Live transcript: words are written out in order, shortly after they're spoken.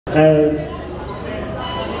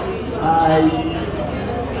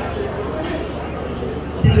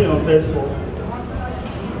Kílè ọ̀fẹ́ sọ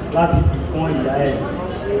láti fi kún ìyá ẹ̀.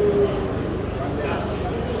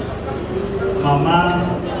 Mama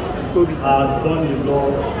has done a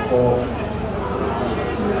lot for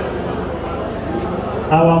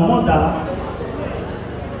our mother,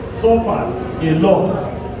 suffered a lot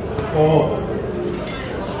for us.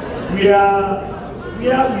 We are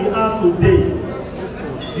where we are today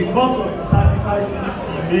because of the sacrifices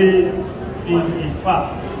she made in the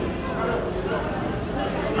past.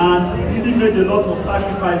 And she really made a lot of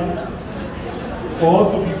sacrifices for us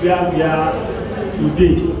to be where we are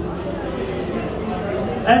today.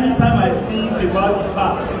 Anytime I think about the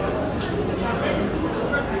past,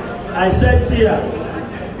 I shed tears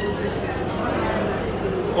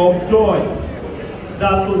of joy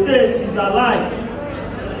that today she's alive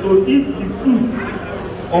to eat the fruit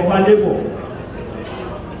of her labor.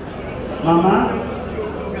 Mama,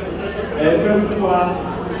 everyone.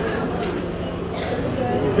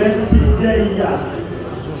 Bẹ́ẹ̀ni ṣe jẹ́ ìyá,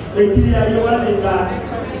 etí ayé wá lè gba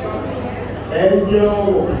ẹ̀jẹ̀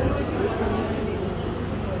ọ̀rọ̀.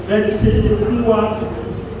 Bẹ́ẹ̀ni ṣe fún wa,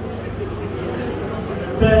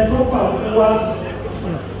 bẹ́ẹ̀ sọ́fà fún wa,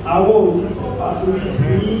 àwọn òní sọ́fà lórí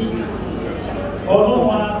ìdí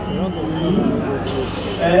ọlọ́wọ́ àfihàn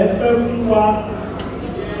ẹ̀ẹ́fẹ́ fún wa,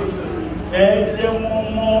 ẹ̀jẹ̀ wọn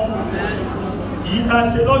mọ́, yìí ká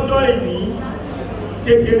ṣe lọ́jọ́ ìní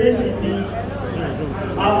kékeré sí ni.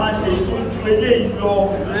 A máa ṣe ìtọ́jú eléyìí lọ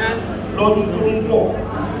lọ́dún tó ń bọ̀.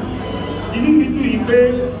 Inú mi dùn yìí pé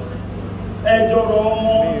ẹjọ́rọ̀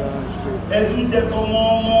ọmọ, ẹtún jẹ́ tọmọ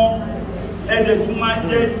ọmọ, ẹ̀dẹ̀ tún máa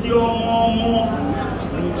jẹ́ tí ọmọ ọmọ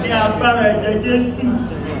ní agbára ẹ̀jẹ̀ Jésù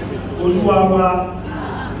Olúwa wa.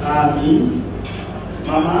 Àmín.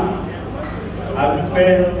 Màmá,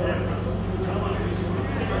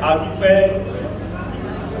 àdúpẹ́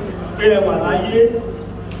pé ẹ wà láyé,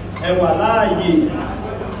 ẹ wà láàyè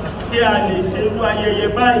pé a lè ṣerú ayẹyẹ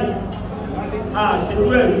báyìí, a ṣerú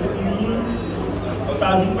ẹ̀rù fún yín. Ọ̀tá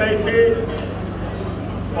dúpẹ́ pé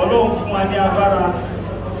Ọlọ́run fún wa ní agbára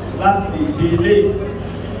láti lè ṣe ilé.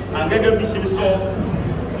 Àgẹ́gẹ́ bí ṣe sọ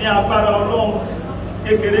ní agbára Ọlọ́run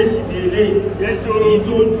kékeré sì ní ilé. Èyí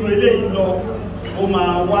tó ju eléyìí lọ, ó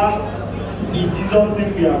máa wá. In Jesus'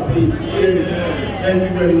 name we are praying. Thank you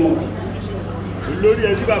very much. Olórí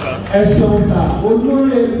ẹbí bàbá. Ẹ ṣeun sà,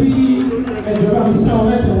 olórí ẹbí ẹ̀jọ̀ bá mi ṣá ọ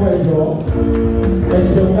láti wọ ẹ̀jọ̀. Ẹ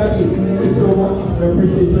ṣeun dáàbì, thank you so much. I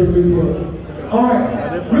appreciate your video. All right,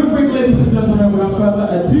 real quick, ladies and gentlemen, without further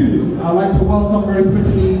ado, I'd like to welcome very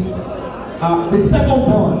especially the second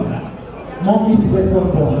born, mommy's second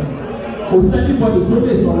born. Kò sẹ́nìbọ̀dì tó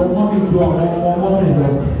lè sọ̀rọ̀ mọ́mí ju àwọn ọmọ mọ́mí lọ.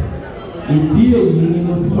 Ìdí èyí ni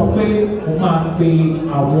mo fi sọ pé mo máa pe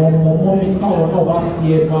àwọn ọmọ mọ́mí káwọn náà wá fi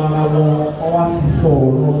ẹnu ara wọn wá fi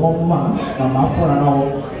sọ̀rọ̀ mọ́mà màmá fúnra náà.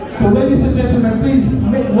 So ladies and gentlemen, please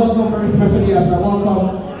make welcome very especially as I welcome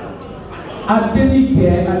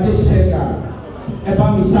Adediwura Adesega. Ẹ bá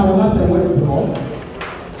mi ṣáwọ́ láti ẹ̀wọ́ ìjọ.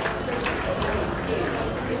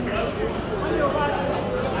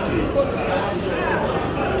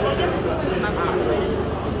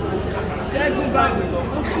 Ṣẹ́gun bá mi lọ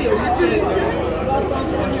fún pé òun ti lè lọ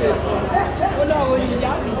sọ́kùn ní ètò ó lọ́wọ́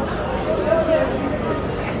ìyá mi.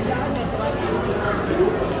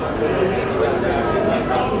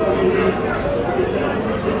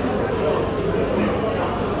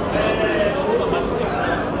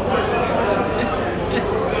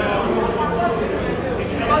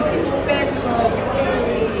 Wọ́n tí mo fẹ́ sọ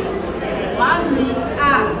wàá mi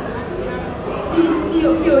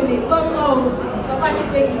mi ò lè sọ́kàn o. Bá ní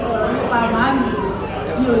pé kí n sọ̀rọ̀ nípa màámi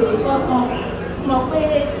mi ò lè sọ́kàn mọ̀ pé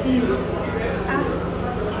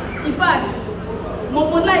in fact mo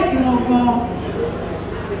láìkí wọn gan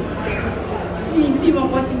bí wọn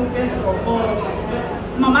kan tí mo fẹ́ sọ ọ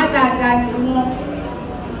màmá dáadáa ni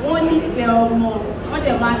wọ́n nífẹ̀ẹ́ ọmọ wọ́n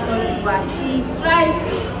dẹ̀ máa tọ́jú wa she tried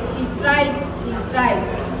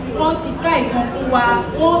wọ́n ti try gan fún wa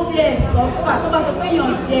wọ́n dẹ̀ sọ fún wa tó bá sọ pé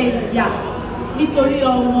èèyàn jẹ ìyà nítorí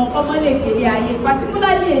ọmọ ọmọ lè gbèrè ayé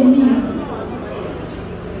particularly èmi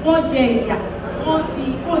wọ́n jẹ ìyà kò sí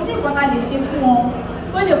nǹkan tá lè ṣe fún wọn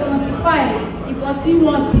tó lè quantify nǹkan tí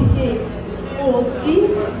wọ́n ṣe kò sí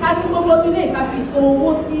ká sí gbogbo ilé ìka fi kó owó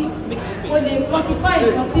sí o lè quantify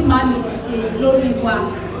nǹkan tí màá lè ṣe lórí wa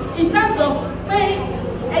in terms of pé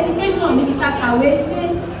education níbi tá kàwé dé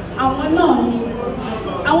àwọn náà ni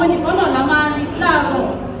àwọn nìkan náà la máa ń rí láàárọ̀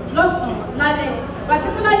lọ́sàn-án lálẹ́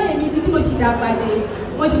particularly èmi ibi tí mo ṣì dàgbà dé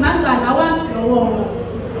mo ṣì máa ń gba allowance lọ́wọ́ wọn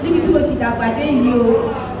níbi tí mo ṣì dàgbà dé yìí o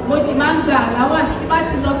mo ṣì máa ń gba allowance tí bá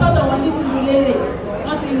ti lọ sọ́dọ̀ wọn ní Sùúrùlérè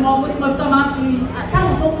wọ́n ti mọ mo ti mọ bí tó máa ń fi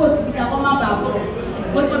àṣàwọn tó kò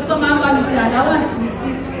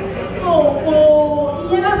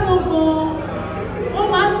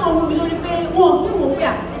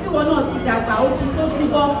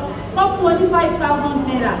 5,000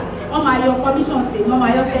 naira wọ́n máa yọ commission tèmi wọ́n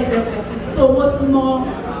máa yọ sẹ́gbẹ̀ẹ́ fún mi so mo ti mọ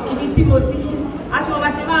ibi tí mo ti àti wọn bá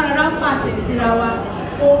ṣe máa rọra ń pàṣẹ síra wa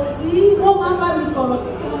kò sí wọ́n máa bá mi sọ̀rọ̀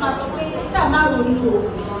títí wọ́n máa sọ pé ṣàmárò inú o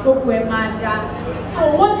gbogbo ẹ̀ máa da so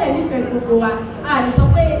wọ́n tẹ̀ nífẹ̀ẹ́ gbogbo wa a lè sọ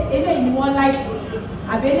pé eléyìí ni wọ́n láìpẹ́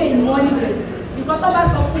àbí eléyìí ni wọ́n nífẹ̀ẹ́ nǹkan tó bá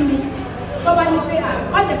sọ fún mi tó bá ní pé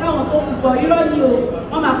má jẹ́ káwọn tó kù gbọ́ irọ́ ni o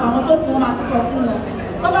wọ́n máa pa àwọn tó kù wọ́n máa tún sọ fún wọn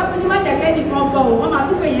tó bá tún ní má jẹ́ kẹ́nìkan gbọ́ o wọ́n máa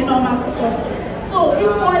tún pè yẹn náà máa tún sọ so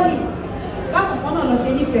equally lákòókò náà lọ ṣe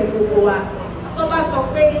nífẹ̀ẹ́ gbogbo wa tó bá sọ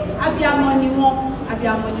pé abiyamọ ni wọ́n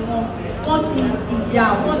wọ́n ti jìyà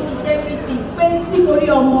wọ́n ti ṣe fìtì pé nítorí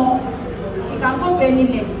ọmọ ṣìkàngó bẹ́ẹ̀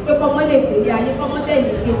nílẹ̀ pé kọ́mọ lè gbélé ayé kọ́mọ dẹ̀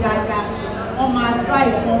lè ṣe dáadáa wọ́n máa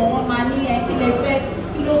drive wọn wọ́n máa ní ẹ kí lè fẹ́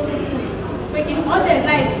kí ló tún kù pé kí ni wọ́n dẹ̀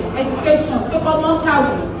like education pé kọ́mọ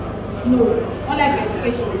kàwé no wọ́n like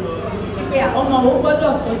education pé ọmọ ò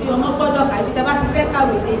gbọ́dọ̀ tọ́jú ọmọ gbọ́dọ̀ kàwé tẹ́ bá ti fẹ́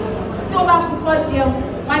kàwé lé tí ó bá kú kọ́ jẹun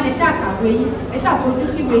wọ́n á lè ṣàkàwé yín ẹ ṣàfojú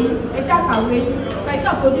síwèé yín ẹ ṣàkàwé yín ẹ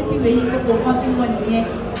ṣàfojú síwèé yín gbogbo nǹkan tí wọ́n nìyẹn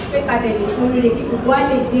pé kàdé lè ṣoríire kí gbogbo wa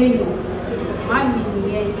lè dé èèyàn má mi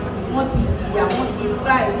nìyẹn wọ́n ti jìyà wọ́n ti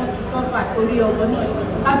try wọ́n ti sọ́fà torí ọmọ náà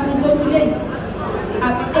agbègbè lẹ́yìn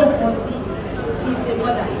àfikún kan sí she is a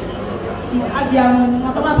mother she is abiyamọ ni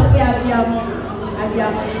wọ́n tó bá sọ pé abiyamọ ni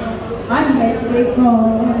wọ́n má mi ẹ̀ ṣe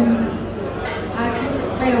gan-an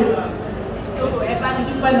àdúpẹ́ o so ẹ bá mi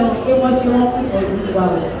dúpẹ́ lọ pé wọ́n ṣe wọ́n kú ẹ̀dùn wa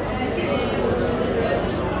o.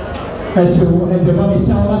 ẹ ṣeun ẹjọ bá mi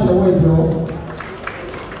ṣáwọn láti ọwọ́ ìjọ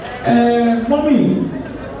mọ́mì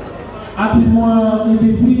àti mọ ibi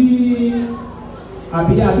tí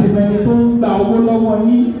àbí àti mẹni tó ń gba owó lọ́wọ́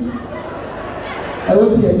yín ẹ̀rọ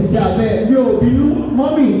tiẹ̀ ti jẹ́ abẹ́ mi ò bínú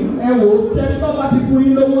mọ́mì ẹ wò ó tẹ́lẹ̀ tó bá ti fún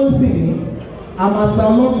yín lówó sí i a máa gba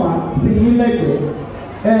ọlọ́pàá sí yín lẹ́gbẹ̀ẹ́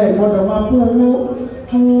ẹ gbọ́dọ̀ máa fún owó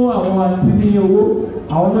fún àwọn àti ní owó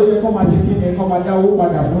àwọn ló yẹ kó máa ṣe kí ni kó máa dá owó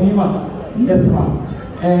padà fún yín mà yes ma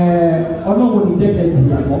ọlọ́run ní jẹ́kẹ̀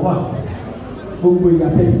jìyà mọ́mà gbogbo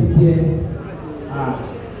ìyàtẹ̀ ti jẹ́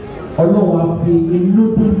ọlọ́run á fi inú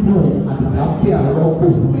dúdùn àtàlápẹ́ àrọ́pò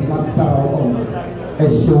fún lágbára ọlọ́run ẹ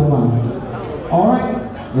ṣeun mà. All right,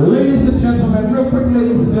 ladies and gentlemen, real quick,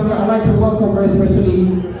 ladies and gentlemen, I'd like to welcome very especially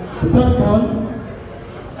the third one,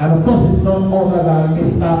 and of course it's not other than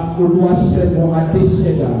Mr. Oluwasegun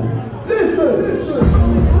Adeseda. Listen.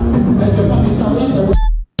 Let your mommy shout.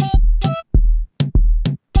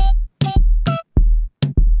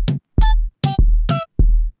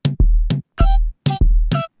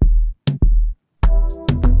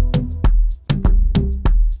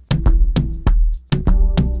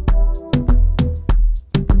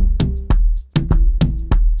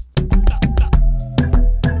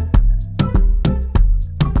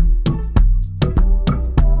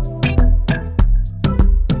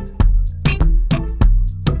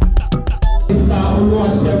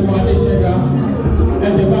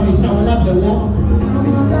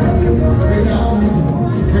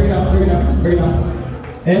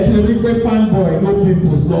 Ẹ ti rí pé fanboy ló bí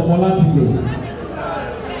bùsùn ọmọ láti lè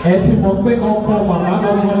ẹ ti mọ̀ pé ọkọ màmá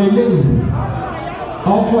ọmọ lélẹ́yìn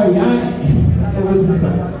ọkọ ìyá ẹwọ sísà.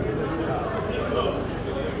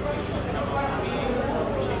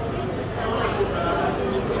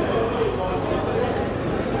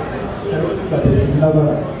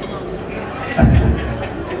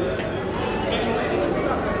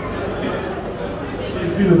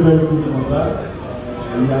 She's been a very good mother.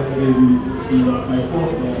 And that baby, she was my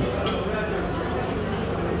first one.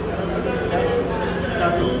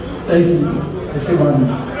 That's all. Thank you. Thank you,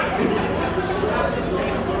 man.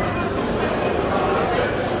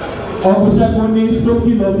 Ọ̀gbùsẹ̀kùn ní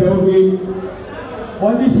sókè lọ́bẹ̀ orí.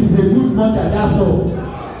 Wọ́n ní she's a good mother, that's all.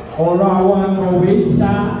 Ọ̀rọ̀ àwọn akọ̀wé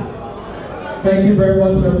ṣá. Thank you very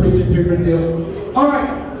much for appreciating your great deal. All right.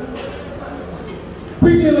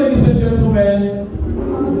 Quickly, ladies and gentlemen,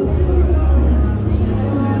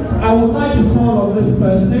 I would like to call on this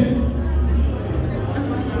person,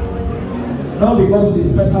 not because she's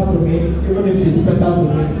special to me, even if she's special to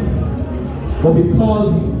me, but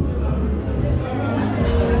because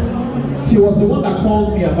she was the one that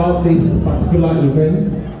called me about this particular event,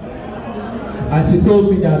 and she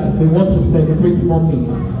told me that we want to celebrate mommy.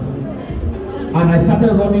 And I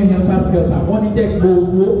started running helter skelter. One day,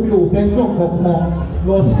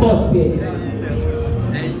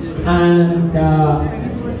 and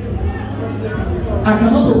I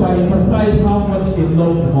cannot overemphasize how much she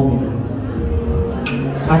loves mommy.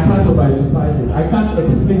 I can't overemphasize it. I can't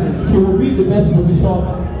explain it. She will be in the best position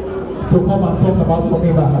to come and talk about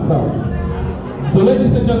mommy by herself. So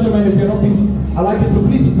ladies and gentlemen, if you're not busy, I'd like you to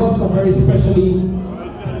please welcome very specially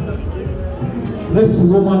this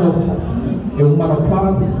woman of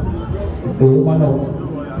class, a woman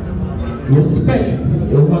of respect,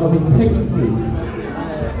 a woman of integrity.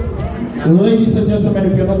 Ladies and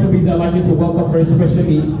gentlemen, if you're not too busy, I'd like you to welcome very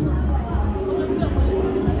specially